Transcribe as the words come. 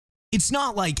It's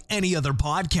not like any other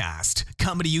podcast,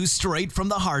 coming to you straight from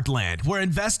the heartland, where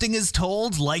investing is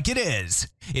told like it is.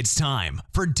 It's time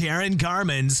for Darin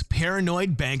Garman's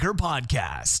Paranoid Banker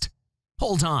Podcast.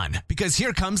 Hold on, because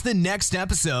here comes the next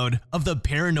episode of the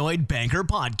Paranoid Banker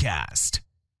Podcast.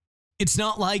 It's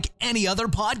not like any other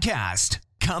podcast,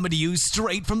 coming to you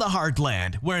straight from the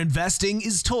heartland, where investing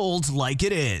is told like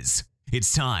it is.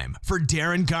 It's time for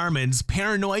Darin Garman's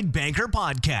Paranoid Banker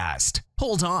Podcast.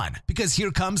 Hold on, because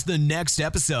here comes the next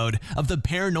episode of the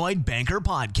Paranoid Banker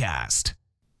Podcast.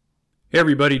 Hey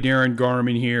everybody, Darin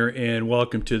Garman here, and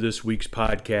welcome to this week's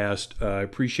podcast. I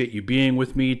appreciate you being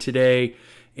with me today,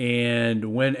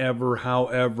 and whenever,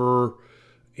 however,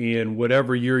 and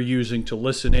whatever you're using to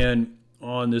listen in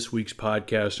on this week's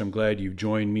podcast, I'm glad you've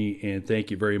joined me, and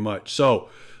thank you very much. So,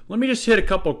 let me just hit a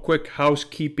couple quick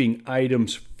housekeeping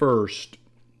items first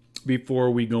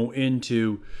before we go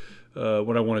into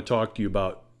what I want to talk to you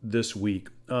about this week.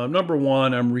 Number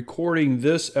one, I'm recording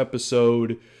this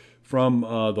episode from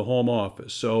the home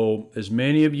office. So as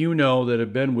many of you know that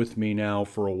have been with me now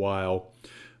for a while,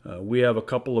 we have a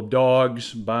couple of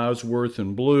dogs, Bosworth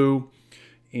and Blue,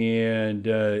 and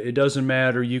it doesn't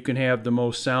matter. You can have the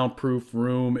most soundproof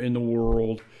room in the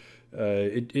world.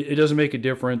 It doesn't make a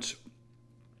difference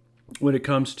when it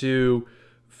comes to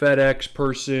FedEx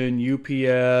person,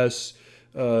 UPS,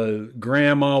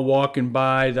 grandma walking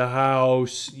by the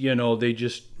house. You know, they're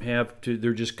just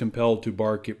compelled to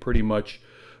bark at pretty much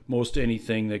most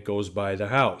anything that goes by the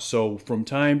house. So from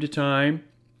time to time,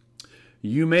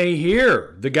 you may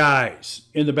hear the guys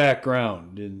in the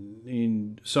background,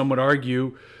 and some would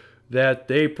argue that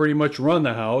they pretty much run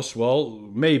the house. Well,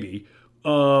 maybe.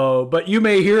 But you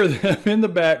may hear them in the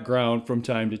background from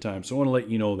time to time. So I want to let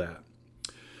you know that.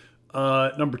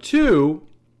 Number two,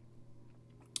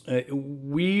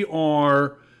 we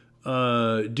are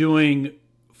doing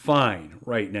fine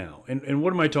right now. And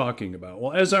what am I talking about?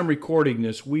 Well, as I'm recording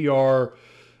this, we are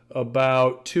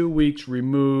about 2 weeks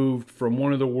removed from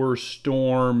one of the worst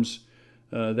storms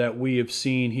that we have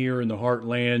seen here in the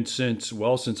heartland since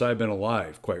I've been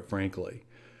alive, quite frankly.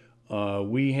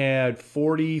 We had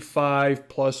 45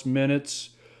 plus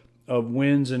minutes of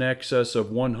winds in excess of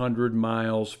 100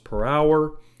 miles per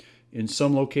hour. In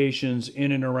some locations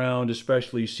in and around,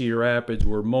 especially Cedar Rapids,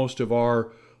 where most of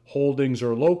our holdings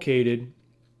are located,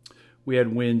 we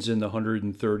had winds in the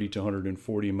 130 to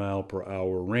 140 mile per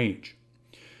hour range.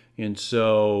 And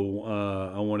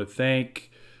so I want to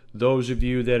thank those of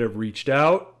you that have reached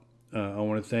out. I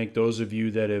want to thank those of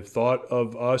you that have thought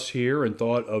of us here and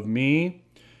thought of me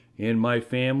and my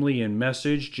family and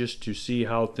message just to see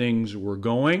how things were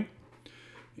going.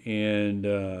 And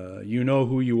you know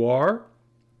who you are.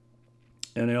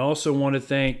 And I also want to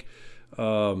thank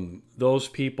those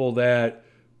people that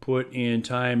put in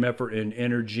time, effort, and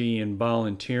energy and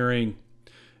volunteering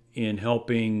in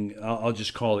helping, I'll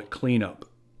just call it cleanup,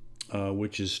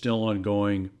 which is still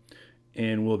ongoing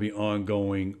and will be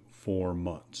ongoing for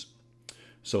months.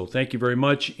 So thank you very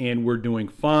much, and we're doing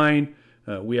fine.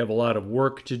 We have a lot of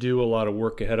work to do, a lot of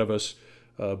work ahead of us,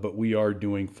 but we are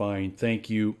doing fine. Thank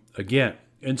you again.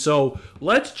 And so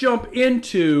let's jump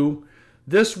into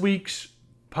this week's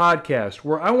podcast,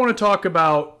 where I want to talk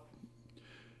about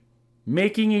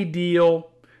making a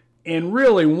deal and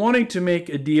really wanting to make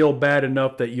a deal bad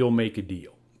enough that you'll make a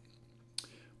deal.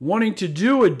 Wanting to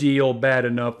do a deal bad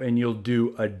enough and you'll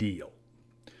do a deal.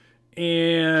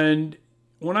 And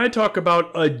when I talk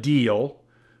about a deal,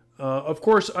 of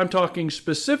course, I'm talking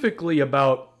specifically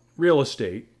about real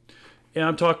estate. And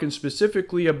I'm talking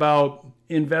specifically about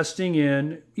investing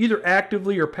in, either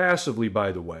actively or passively,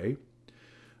 by the way,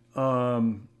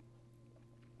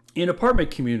 in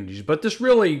apartment communities. But this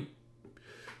really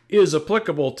is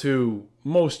applicable to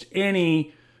most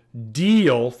any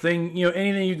deal thing,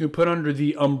 anything you can put under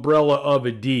the umbrella of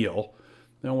a deal.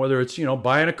 Now, whether it's,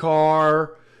 buying a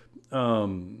car,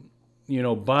 buying, the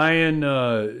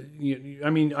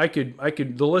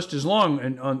list is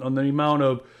long on the amount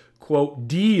of, quote,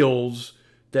 deals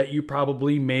that you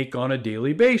probably make on a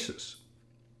daily basis.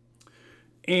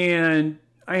 And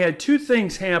I had two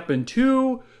things happen,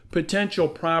 two potential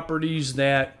properties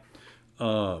that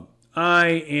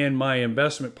I and my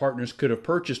investment partners could have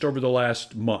purchased over the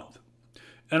last month.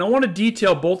 And I want to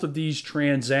detail both of these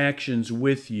transactions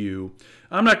with you.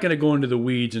 I'm not going to go into the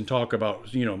weeds and talk about,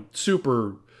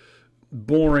 super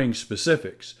boring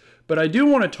specifics. But I do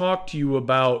want to talk to you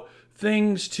about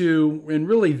things and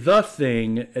really the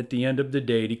thing at the end of the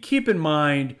day to keep in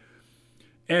mind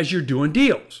as you're doing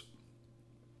deals.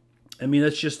 I mean,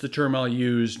 that's just the term I'll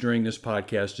use during this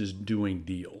podcast, is doing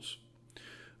deals.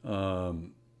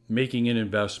 Making an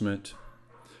investment,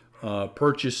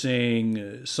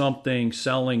 purchasing something,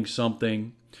 selling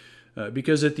something.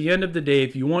 Because at the end of the day,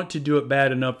 if you want to do it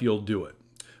bad enough, you'll do it.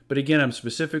 But again, I'm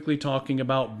specifically talking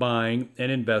about buying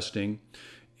and investing.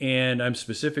 And I'm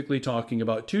specifically talking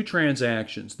about two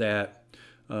transactions that,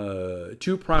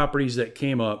 two properties that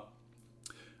came up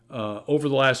over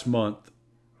the last month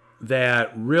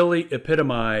that really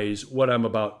epitomize what I'm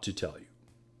about to tell you.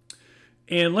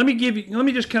 And let me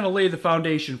just kind of lay the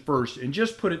foundation first and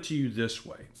just put it to you this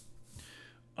way.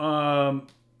 The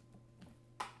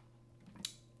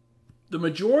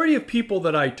majority of people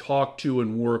that I talk to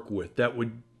and work with that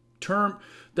would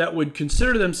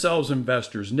consider themselves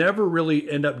investors never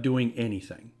really end up doing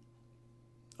anything.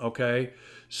 Okay?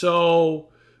 So,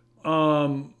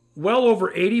 well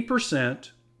over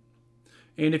 80%,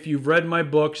 and if you've read my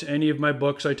books, any of my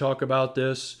books, I talk about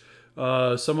this.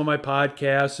 Some of my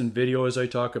podcasts and videos, I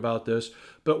talk about this.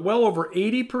 But well over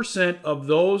 80% of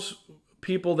those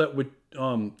people that would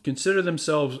consider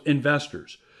themselves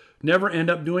investors never end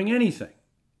up doing anything.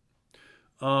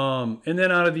 And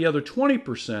then out of the other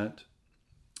 20%,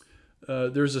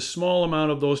 there's a small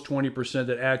amount of those 20%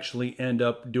 that actually end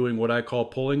up doing what I call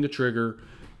pulling the trigger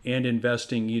and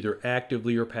investing either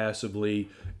actively or passively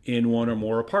in one or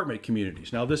more apartment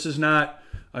communities. Now, this is not,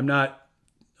 I'm not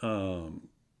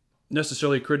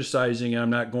necessarily criticizing,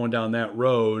 I'm not going down that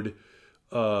road.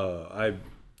 I've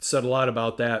said a lot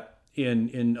about that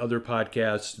in other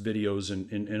podcasts, videos,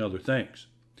 and other things.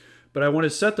 But I want to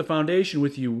set the foundation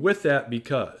with you with that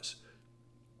because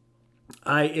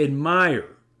I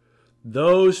admire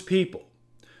those people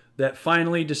that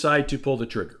finally decide to pull the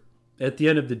trigger at the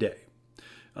end of the day.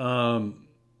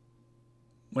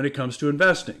 When it comes to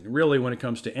investing, really when it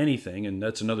comes to anything, and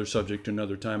that's another subject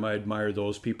another time, I admire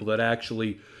those people that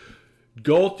actually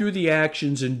go through the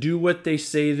actions and do what they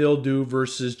say they'll do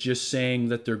versus just saying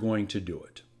that they're going to do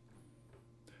it.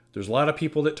 There's a lot of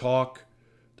people that talk.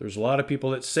 There's a lot of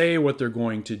people that say what they're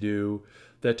going to do,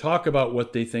 that talk about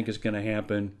what they think is going to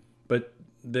happen. But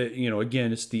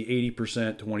again, it's the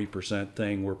 80%, 20%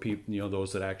 thing where people,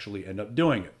 those that actually end up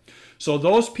doing it. So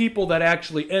those people that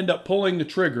actually end up pulling the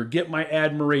trigger get my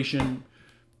admiration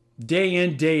day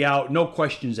in, day out, no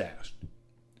questions asked.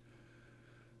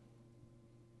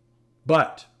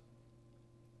 But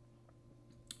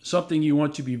something you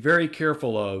want to be very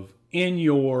careful of in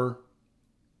your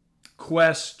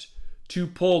quest to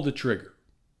pull the trigger,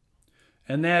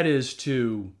 and that is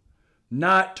to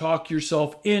not talk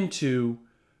yourself into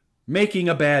making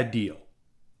a bad deal.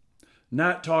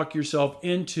 Not talk yourself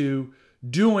into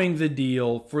doing the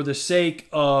deal for the sake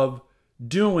of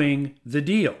doing the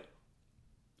deal.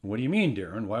 What do you mean,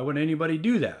 Darin? Why would anybody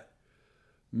do that?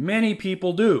 Many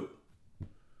people do.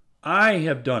 I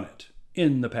have done it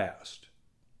in the past.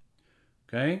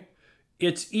 Okay?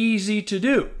 It's easy to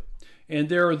do. And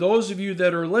there are those of you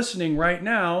that are listening right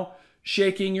now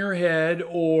shaking your head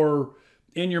or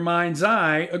in your mind's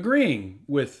eye agreeing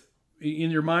with, in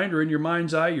your mind or in your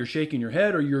mind's eye, you're shaking your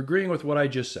head or you're agreeing with what I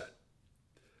just said.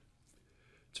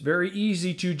 It's very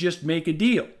easy to just make a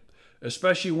deal,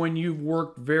 especially when you've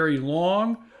worked very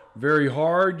long, very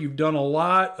hard. You've done a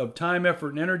lot of time, effort,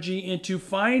 and energy into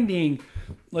finding,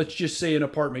 let's just say, an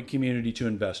apartment community to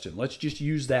invest in. Let's just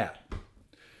use that.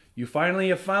 You finally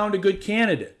have found a good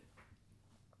candidate.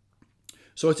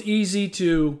 So it's easy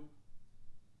to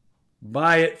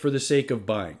buy it for the sake of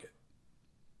buying it.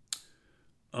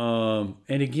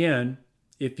 And again,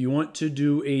 if you want to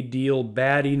do a deal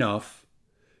bad enough,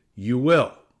 you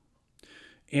will.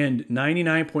 And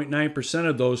 99.9%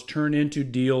 of those turn into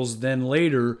deals then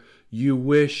later you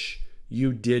wish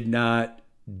you did not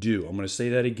do. I'm going to say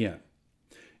that again.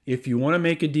 If you want to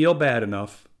make a deal bad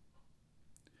enough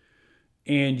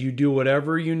and you do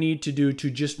whatever you need to do to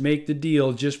just make the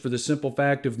deal just for the simple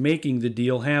fact of making the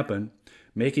deal happen,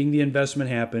 making the investment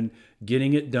happen,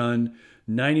 getting it done,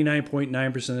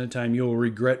 99.9% of the time you'll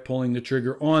regret pulling the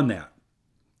trigger on that.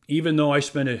 Even though I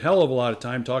spend a hell of a lot of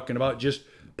time talking about just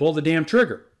pull the damn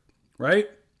trigger, right?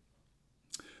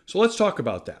 So let's talk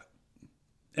about that.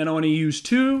 And I want to use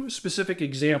two specific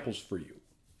examples for you.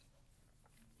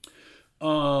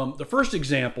 The first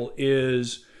example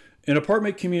is an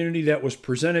apartment community that was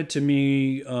presented to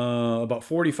me about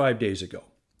 45 days ago.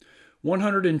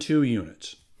 102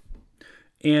 units.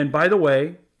 And by the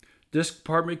way, this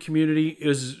apartment community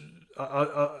is,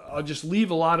 I'll just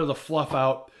leave a lot of the fluff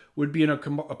out, would be an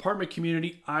apartment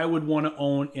community I would want to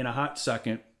own in a hot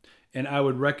second, and I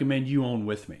would recommend you own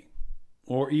with me.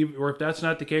 Or if that's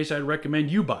not the case, I'd recommend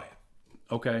you buy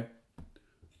it. Okay?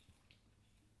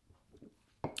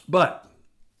 But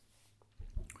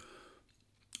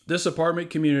this apartment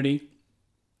community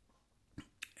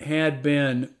had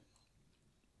been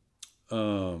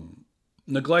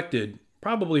neglected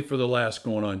probably for the last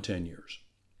going on 10 years.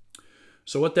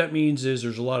 So what that means is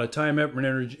there's a lot of time, effort,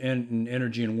 and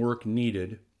energy and work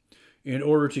needed in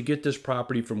order to get this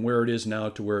property from where it is now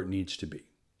to where it needs to be.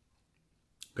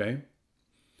 Okay?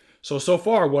 So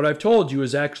far, what I've told you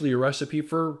is actually a recipe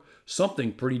for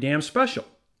something pretty damn special.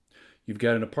 You've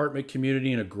got an apartment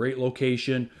community in a great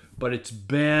location, but it's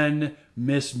been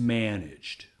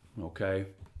mismanaged. Okay?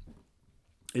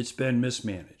 It's been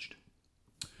mismanaged.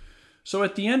 So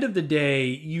at the end of the day,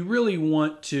 you really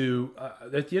want to,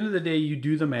 you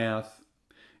do the math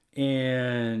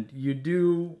and you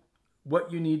do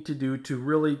what you need to do to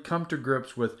really come to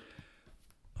grips with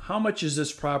how much is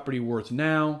this property worth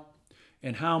now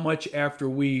and how much after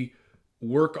we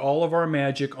work all of our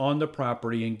magic on the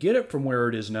property and get it from where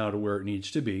it is now to where it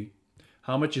needs to be,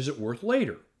 how much is it worth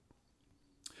later?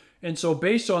 And so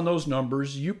based on those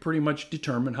numbers, you pretty much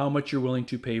determine how much you're willing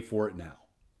to pay for it now.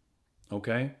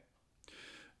 Okay?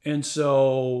 And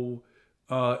so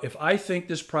if I think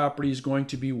this property is going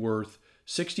to be worth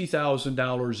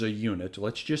 $60,000 a unit,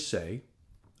 let's just say,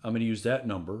 I'm going to use that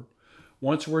number.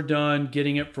 Once we're done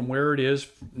getting it from where it is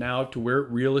now to where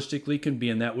it realistically can be,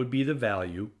 and that would be the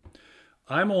value,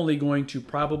 I'm only going to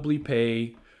probably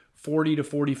pay $40,000 to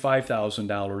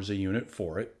 $45,000 a unit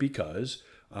for it because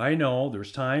I know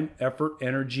there's time, effort,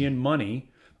 energy, and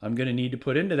money I'm going to need to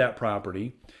put into that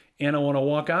property, and I want to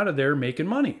walk out of there making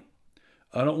money.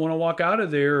 I don't want to walk out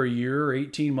of there a year,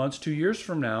 18 months, 2 years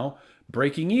from now,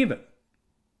 breaking even.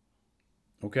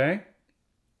 Okay?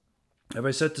 Have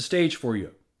I set the stage for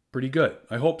you? Pretty good.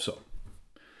 I hope so.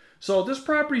 So this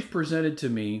property is presented to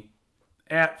me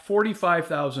at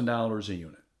 $45,000 a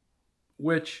unit,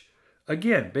 which,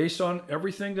 again, based on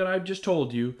everything that I've just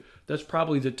told you, that's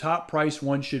probably the top price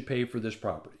one should pay for this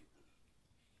property.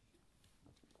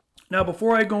 Now,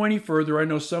 before I go any further, I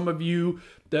know some of you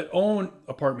that own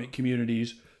apartment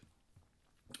communities,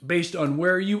 based on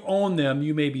where you own them,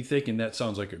 you may be thinking that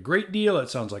sounds like a great deal, that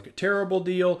sounds like a terrible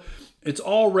deal. It's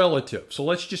all relative. So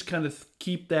let's just kind of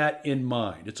keep that in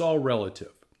mind. It's all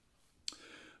relative.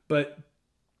 But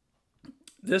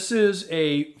this is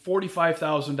a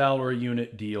 $45,000 a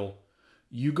unit deal.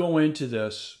 You go into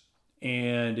this,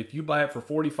 and if you buy it for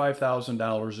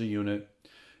 $45,000 a unit,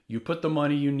 you put the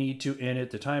money you need to in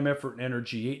it, the time, effort, and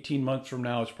energy. 18 months from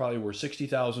now, it's probably worth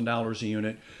 $60,000 a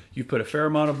unit. You put a fair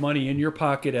amount of money in your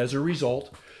pocket as a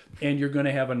result, and you're going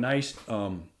to have a nice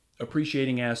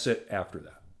appreciating asset after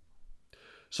that.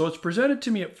 So it's presented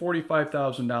to me at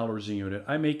 $45,000 a unit.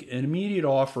 I make an immediate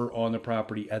offer on the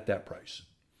property at that price.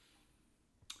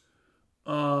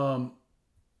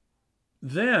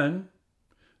 Then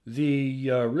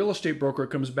the real estate broker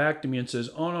comes back to me and says,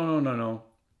 oh, no.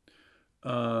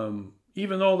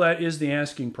 Even though that is the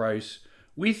asking price,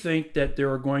 we think that there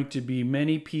are going to be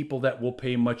many people that will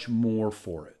pay much more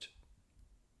for it.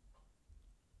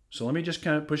 So let me just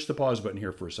kind of push the pause button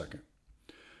here for a second.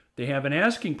 They have an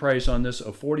asking price on this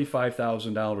of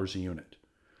 $45,000 a unit.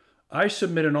 I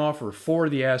submit an offer for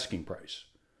the asking price.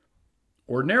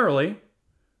 Ordinarily,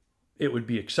 it would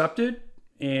be accepted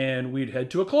and we'd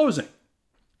head to a closing.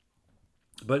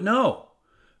 But no,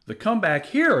 the comeback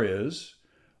here is,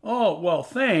 oh, well,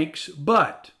 thanks,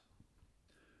 but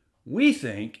we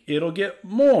think it'll get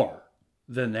more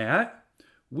than that.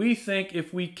 We think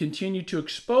if we continue to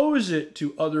expose it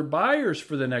to other buyers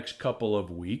for the next couple of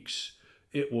weeks,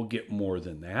 it will get more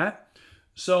than that.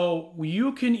 So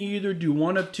you can either do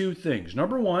one of two things.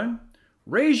 Number one,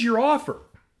 raise your offer.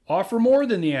 Offer more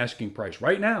than the asking price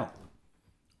right now.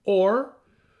 Or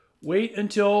wait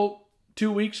until 2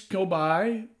 weeks go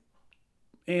by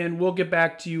and we'll get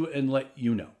back to you and let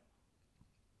you know.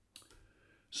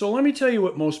 So let me tell you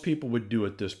what most people would do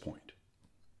at this point.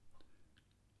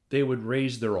 They would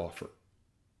raise their offer.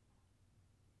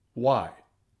 Why?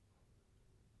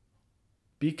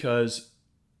 Because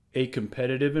a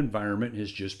competitive environment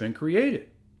has just been created.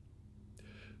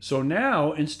 So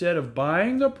now, instead of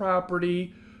buying the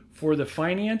property for the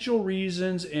financial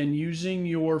reasons and using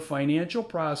your financial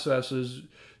processes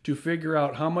to figure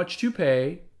out how much to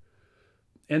pay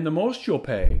and the most you'll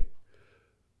pay,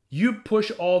 you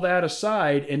push all that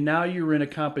aside and now you're in a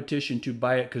competition to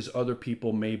buy it because other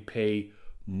people may pay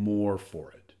more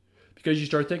for it. Because you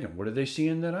start thinking, what are they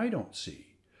seeing that I don't see?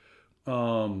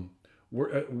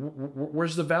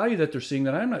 Where's the value that they're seeing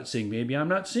that I'm not seeing? Maybe I'm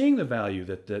not seeing the value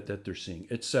that they're seeing,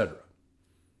 etc.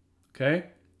 Okay?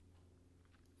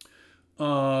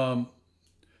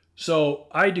 So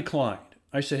I declined.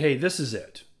 I said, hey, this is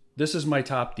it. This is my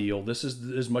top deal. This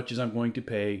is as much as I'm going to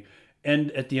pay,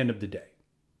 and at the end of the day.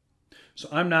 So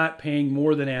I'm not paying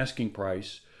more than asking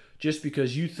price just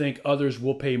because you think others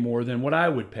will pay more than what I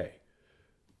would pay.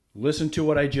 Listen to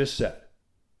what I just said.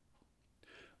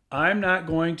 I'm not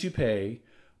going to pay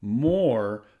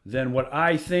more than what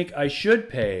I think I should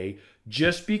pay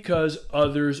just because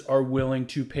others are willing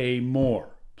to pay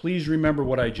more. Please remember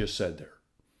what I just said there.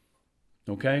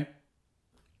 Okay?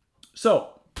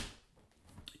 So,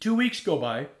 2 weeks go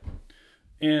by,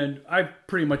 and I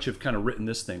pretty much have kind of written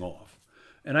this thing off.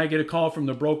 And I get a call from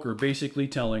the broker basically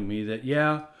telling me that,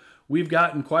 yeah, we've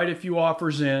gotten quite a few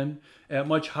offers in at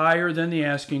much higher than the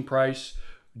asking price.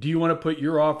 Do you want to put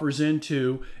your offers in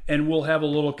too? And we'll have a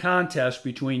little contest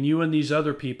between you and these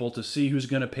other people to see who's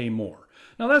going to pay more.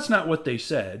 Now, that's not what they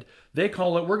said. They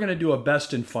call it, we're going to do a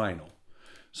best and final.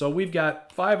 So we've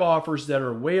got 5 offers that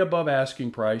are way above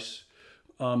asking price.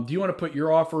 Do you want to put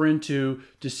your offer into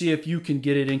to see if you can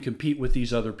get it and compete with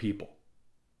these other people?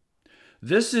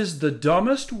 This is the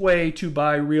dumbest way to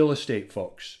buy real estate,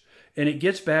 folks. And it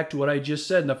gets back to what I just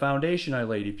said in the foundation I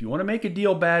laid. If you want to make a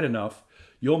deal bad enough,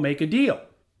 you'll make a deal.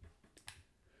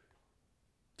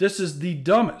 This is the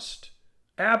dumbest,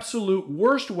 absolute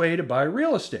worst way to buy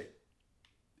real estate,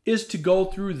 is to go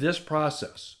through this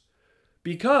process.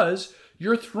 Because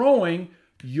you're throwing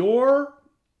your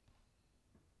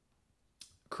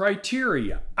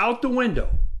criteria out the window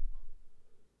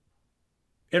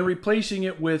and replacing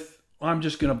it with, I'm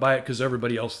just going to buy it because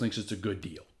everybody else thinks it's a good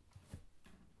deal.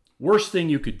 Worst thing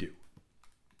you could do.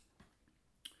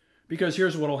 Because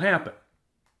here's what will happen.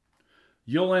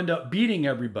 You'll end up beating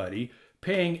everybody,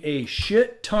 paying a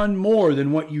shit ton more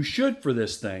than what you should for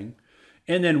this thing,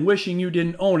 and then wishing you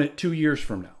didn't own it 2 years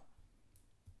from now.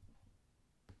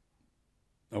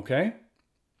 Okay?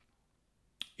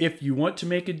 If you want to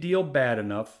make a deal bad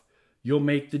enough, you'll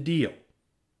make the deal.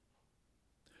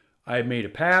 I made a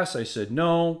pass, I said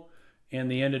no, and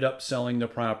they ended up selling the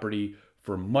property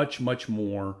for much, much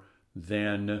more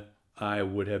than I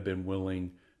would have been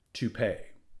willing to pay.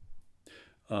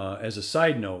 As a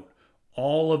side note,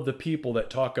 all of the people that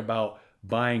talk about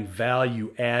buying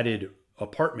value-added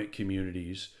apartment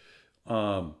communities,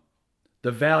 the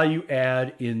value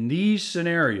add in these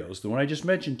scenarios, the one I just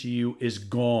mentioned to you, is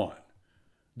gone.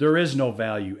 There is no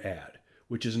value add,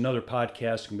 which is another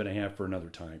podcast I'm going to have for another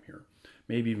time here.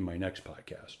 Maybe even my next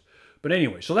podcast. But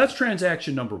anyway, so that's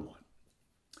transaction number 1.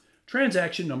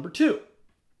 Transaction number 2.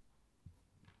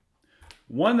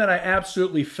 One that I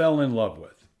absolutely fell in love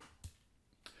with.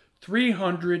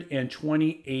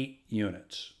 328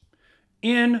 units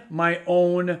in my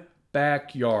own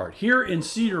backyard here in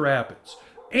Cedar Rapids.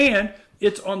 And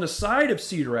it's on the side of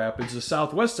Cedar Rapids, the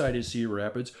southwest side of Cedar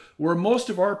Rapids, where most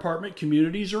of our apartment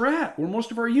communities are at, where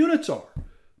most of our units are.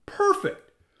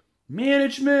 Perfect.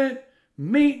 Management,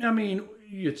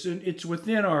 it's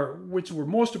within where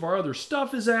most of our other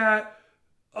stuff is at.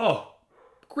 Oh,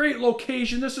 great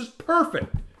location. This is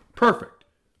perfect. Perfect.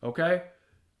 Okay?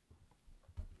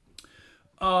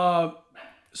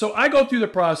 So I go through the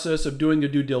process of doing the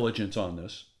due diligence on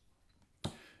this.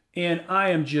 And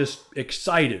I am just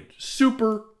excited.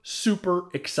 Super, super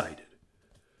excited.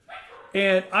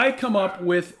 And I come up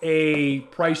with a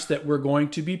price that we're going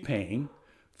to be paying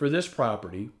for this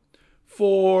property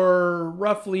for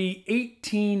roughly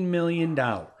 $18 million.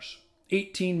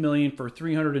 $18 million for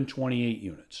 328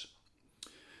 units.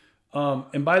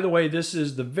 And by the way, this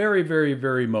is the very, very,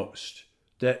 very most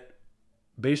that,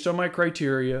 based on my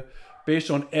criteria,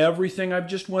 based on everything I've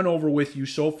just went over with you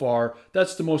so far,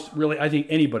 that's the most really I think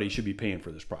anybody should be paying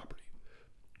for this property.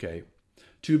 Okay?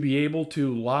 To be able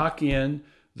to lock in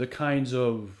the kinds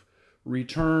of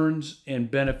returns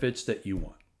and benefits that you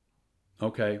want.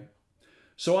 Okay?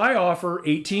 So I offer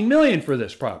 $18 million for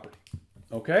this property.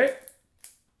 Okay?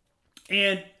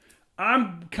 And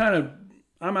I'm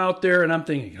out there and I'm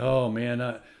thinking, oh man,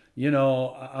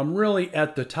 I'm really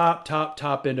at the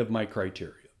top end of my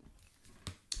criteria.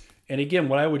 And again,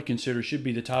 what I would consider should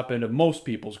be the top end of most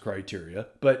people's criteria,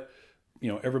 but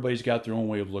everybody's got their own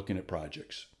way of looking at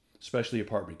projects, especially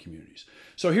apartment communities.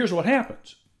 So here's what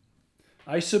happens.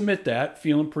 I submit that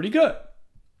feeling pretty good.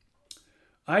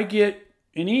 I get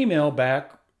an email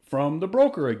back from the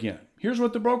broker again. Here's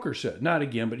what the broker said. Not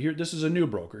again, but this is a new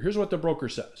broker. Here's what the broker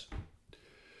says.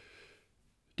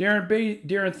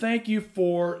 Darin, thank you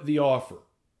for the offer.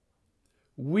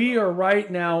 We are right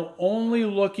now only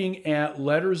looking at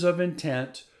letters of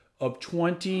intent of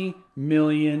 $20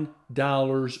 million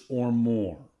or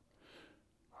more.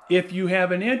 If you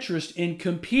have an interest in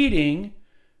competing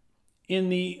in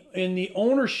the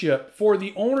ownership, for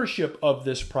the ownership of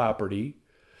this property,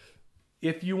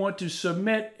 if you want to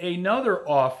submit another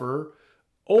offer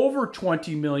over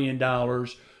 $20 million,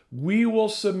 we will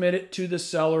submit it to the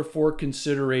seller for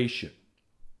consideration.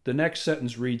 The next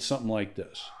sentence reads something like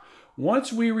this.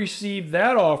 Once we receive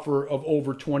that offer of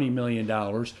over $20 million,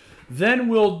 then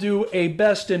we'll do a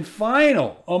best and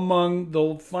final among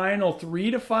the final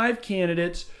 3 to 5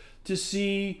 candidates to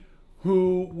see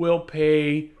who will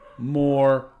pay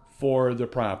more for the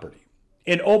property.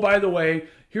 And oh, by the way,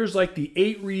 here's like the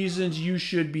 8 reasons you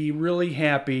should be really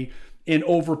happy in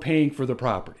overpaying for the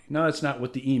property. Now, that's not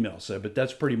what the email said, but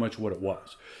that's pretty much what it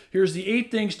was. Here's the 8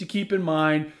 things to keep in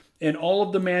mind and all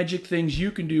of the magic things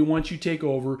you can do once you take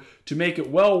over to make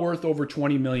it well worth over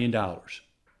 $20 million.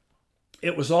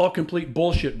 It was all complete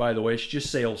bullshit, by the way. It's just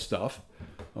sales stuff,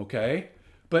 okay?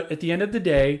 But at the end of the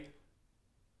day,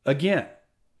 again,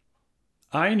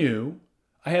 I knew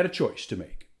I had a choice to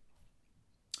make.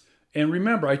 And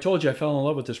remember, I told you I fell in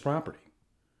love with this property.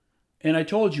 And I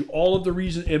told you all of the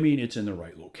reasons. I mean, it's in the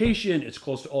right location. It's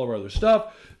close to all of our other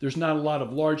stuff. There's not a lot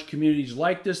of large communities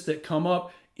like this that come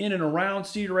up in and around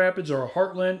Cedar Rapids or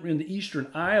Heartland in the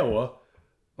eastern Iowa,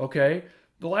 okay?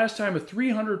 The last time a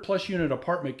 300 plus unit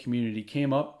apartment community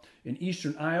came up in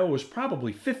eastern Iowa was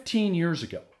probably 15 years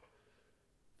ago.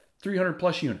 300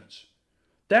 plus units.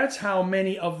 That's how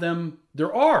many of them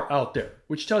there are out there,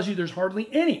 which tells you there's hardly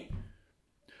any.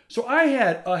 So I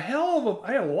had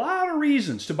a lot of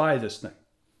reasons to buy this thing.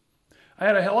 I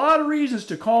had a lot of reasons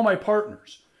to call my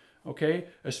partners, okay,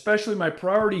 especially my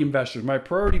priority investors, my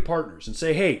priority partners, and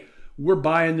say, hey, we're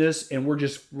buying this and we're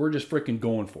just freaking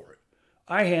going for it.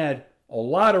 I had a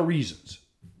lot of reasons,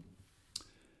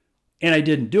 and I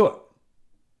didn't do it.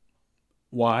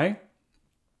 Why?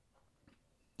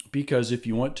 Because if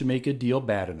you want to make a deal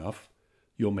bad enough,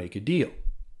 you'll make a deal.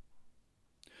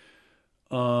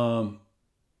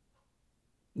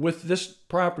 With this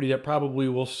property that probably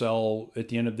will sell at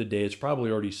the end of the day, it's probably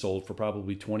already sold for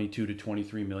probably $22 to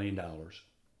 $23 million.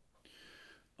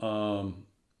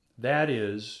 That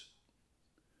is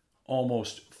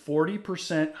almost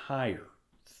 40% higher,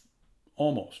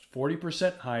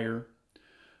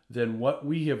 than what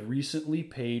we have recently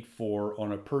paid for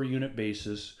on a per unit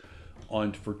basis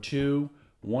for 2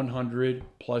 100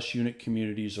 plus unit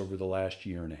communities over the last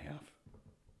year and a half.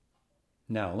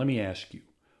 Now, let me ask you,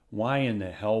 why in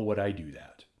the hell would I do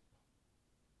that?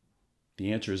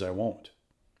 The answer is I won't.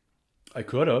 I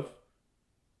could have.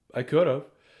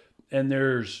 And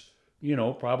there's,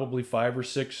 probably 5 or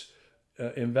 6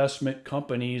 investment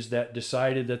companies that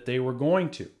decided that they were going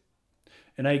to.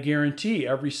 And I guarantee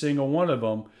every single one of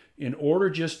them, in order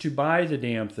just to buy the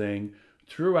damn thing,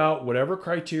 threw out whatever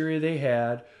criteria they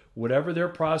had, whatever their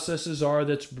processes are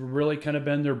that's really kind of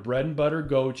been their bread and butter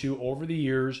go-to over the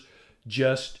years,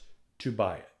 just to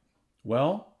buy it.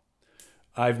 Well,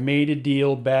 I've made a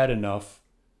deal bad enough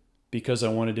because I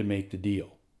wanted to make the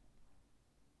deal.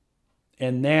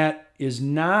 And that is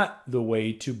not the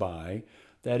way to buy.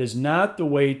 That is not the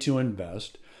way to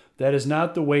invest. That is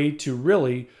not the way to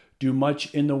really do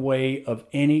much in the way of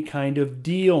any kind of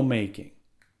deal making.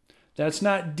 That's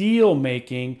not deal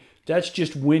making. That's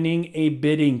just winning a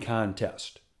bidding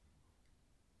contest.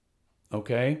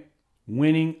 Okay?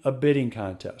 Winning a bidding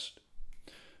contest.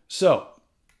 So,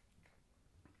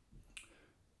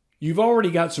 you've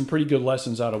already got some pretty good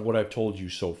lessons out of what I've told you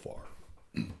so far.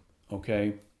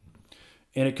 Okay?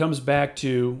 And it comes back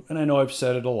to, and I know I've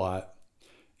said it a lot,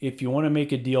 if you want to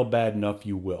make a deal bad enough,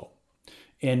 you will.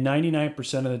 And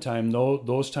 99% of the time,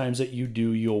 those times that you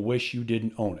do, you'll wish you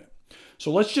didn't own it.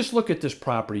 So let's just look at this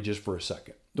property just for a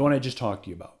second, the one I just talked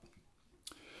to you about.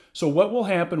 So what will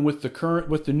happen with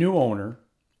the new owner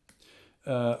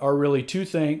are really 3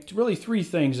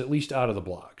 things at least out of the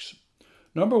blocks.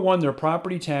 Number 1, their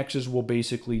property taxes will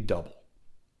basically double.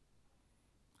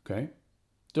 Okay?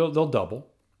 They'll double.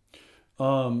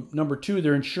 Number 2,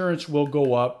 their insurance will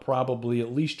go up probably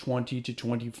at least 20 to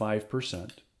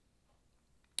 25%.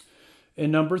 And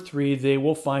number 3, they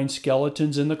will find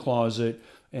skeletons in the closet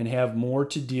and have more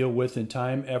to deal with in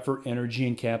time, effort, energy,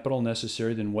 and capital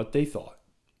necessary than what they thought.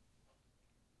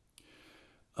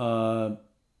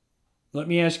 Let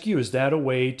me ask you, is that a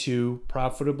way to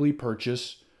profitably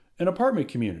purchase an apartment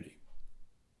community?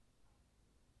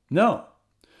 No.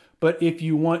 But if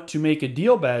you want to make a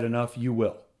deal bad enough, you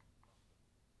will.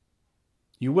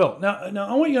 You will. Now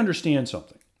I want you to understand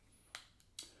something.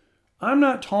 I'm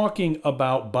not talking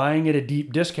about buying at a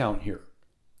deep discount here.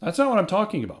 That's not what I'm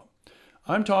talking about.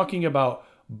 I'm talking about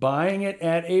buying it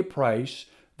at a price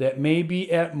that may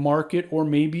be at market or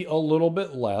maybe a little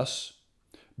bit less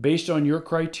based on your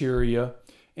criteria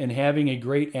and having a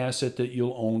great asset that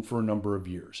you'll own for a number of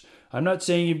years. I'm not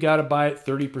saying you've got to buy it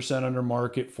 30% under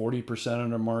market, 40%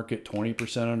 under market,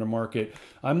 20% under market.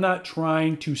 I'm not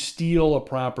trying to steal a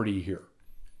property here.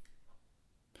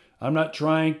 I'm not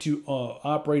trying to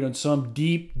operate on some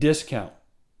deep discount.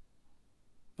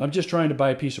 I'm just trying to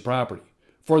buy a piece of property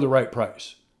for the right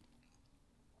price.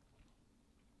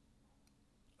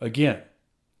 Again,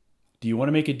 do you want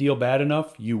to make a deal bad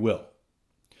enough? You will.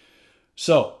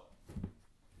 So,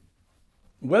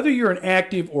 whether you're an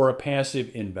active or a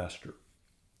passive investor,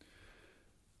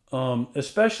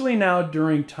 especially now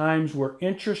during times where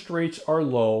interest rates are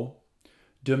low,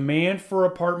 demand for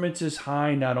apartments is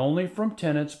high, not only from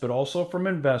tenants, but also from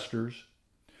investors,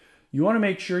 you want to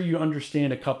make sure you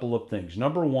understand a couple of things.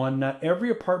 Number one, not every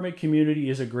apartment community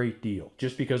is a great deal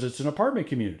just because it's an apartment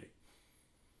community.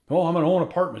 Oh, I'm going to own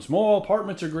apartments. All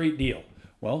apartments are a great deal.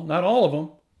 Well, not all of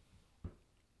them.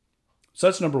 So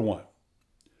that's number one.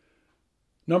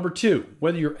 Number two,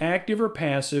 whether you're active or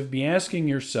passive, be asking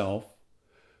yourself,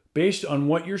 based on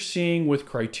what you're seeing with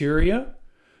criteria,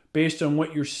 based on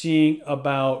what you're seeing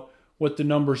about what the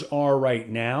numbers are right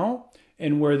now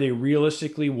and where they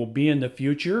realistically will be in the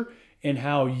future, and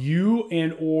how you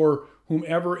and or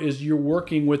whomever is you're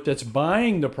working with that's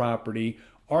buying the property,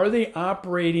 are they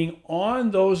operating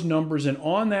on those numbers and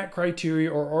on that criteria,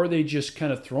 or are they just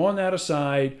kind of throwing that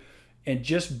aside and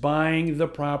just buying the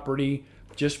property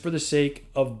just for the sake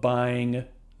of buying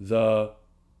the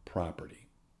property?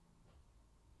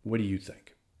 What do you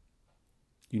think?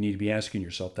 You need to be asking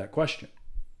yourself that question.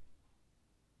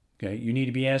 Okay, you need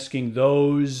to be asking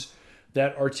those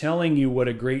that are telling you what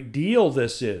a great deal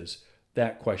this is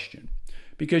that question.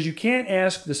 Because you can't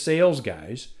ask the sales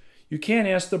guys, you can't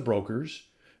ask the brokers,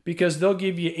 because they'll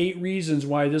give you 8 reasons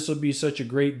why this will be such a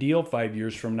great deal 5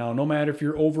 years from now, no matter if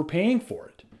you're overpaying for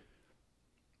it.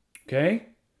 Okay?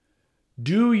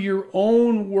 Do your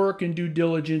own work and due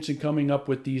diligence in coming up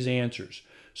with these answers.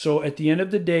 So at the end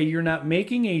of the day, you're not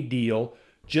making a deal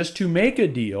just to make a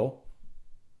deal.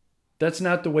 That's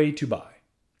not the way to buy.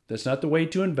 That's not the way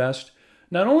to invest,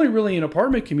 not only really in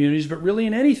apartment communities, but really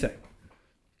in anything.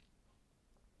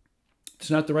 It's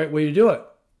not the right way to do it.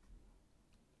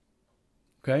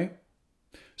 Okay?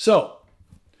 So,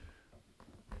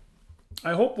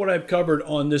 I hope what I've covered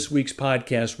on this week's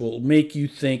podcast will make you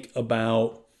think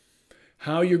about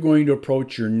how you're going to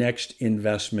approach your next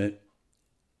investment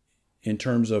in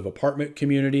terms of apartment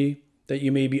community that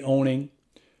you may be owning,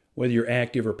 whether you're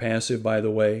active or passive, by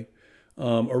the way,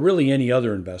 or really any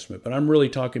other investment. But I'm really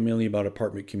talking mainly about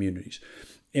apartment communities.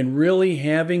 And really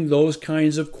having those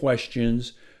kinds of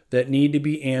questions that need to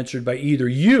be answered by either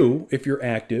you, if you're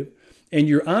active, and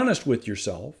you're honest with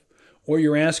yourself, or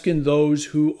you're asking those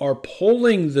who are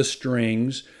pulling the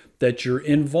strings that you're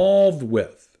involved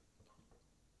with.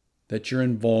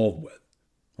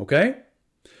 Okay?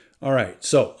 All right.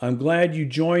 So I'm glad you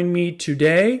joined me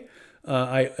today.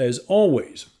 As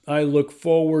always, I look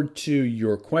forward to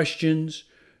your questions,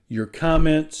 your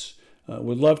comments.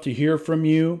 Would love to hear from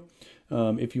you.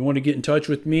 If you want to get in touch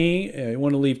with me,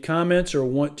 want to leave comments or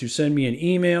want to send me an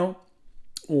email,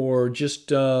 or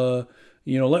just let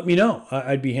me know.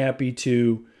 I'd be happy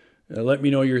to let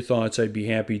me know your thoughts. I'd be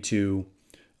happy to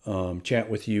chat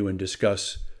with you and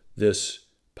discuss this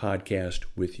podcast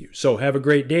with you. So have a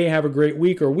great day, have a great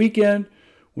week or weekend,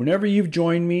 whenever you've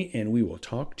joined me, and we will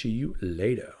talk to you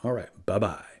later. All right,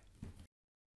 bye-bye.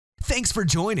 Thanks for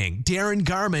joining Darin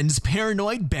Garman's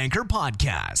Paranoid Banker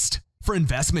Podcast. For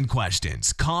investment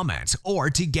questions, comments, or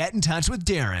to get in touch with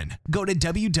Darin, go to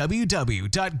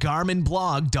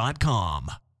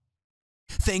www.garmanblog.com.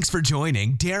 Thanks for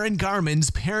joining Darin Garman's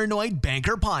Paranoid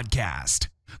Banker Podcast.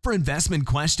 For investment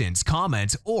questions,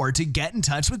 comments, or to get in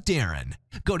touch with Darin,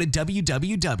 go to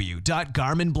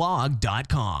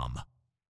www.garmanblog.com.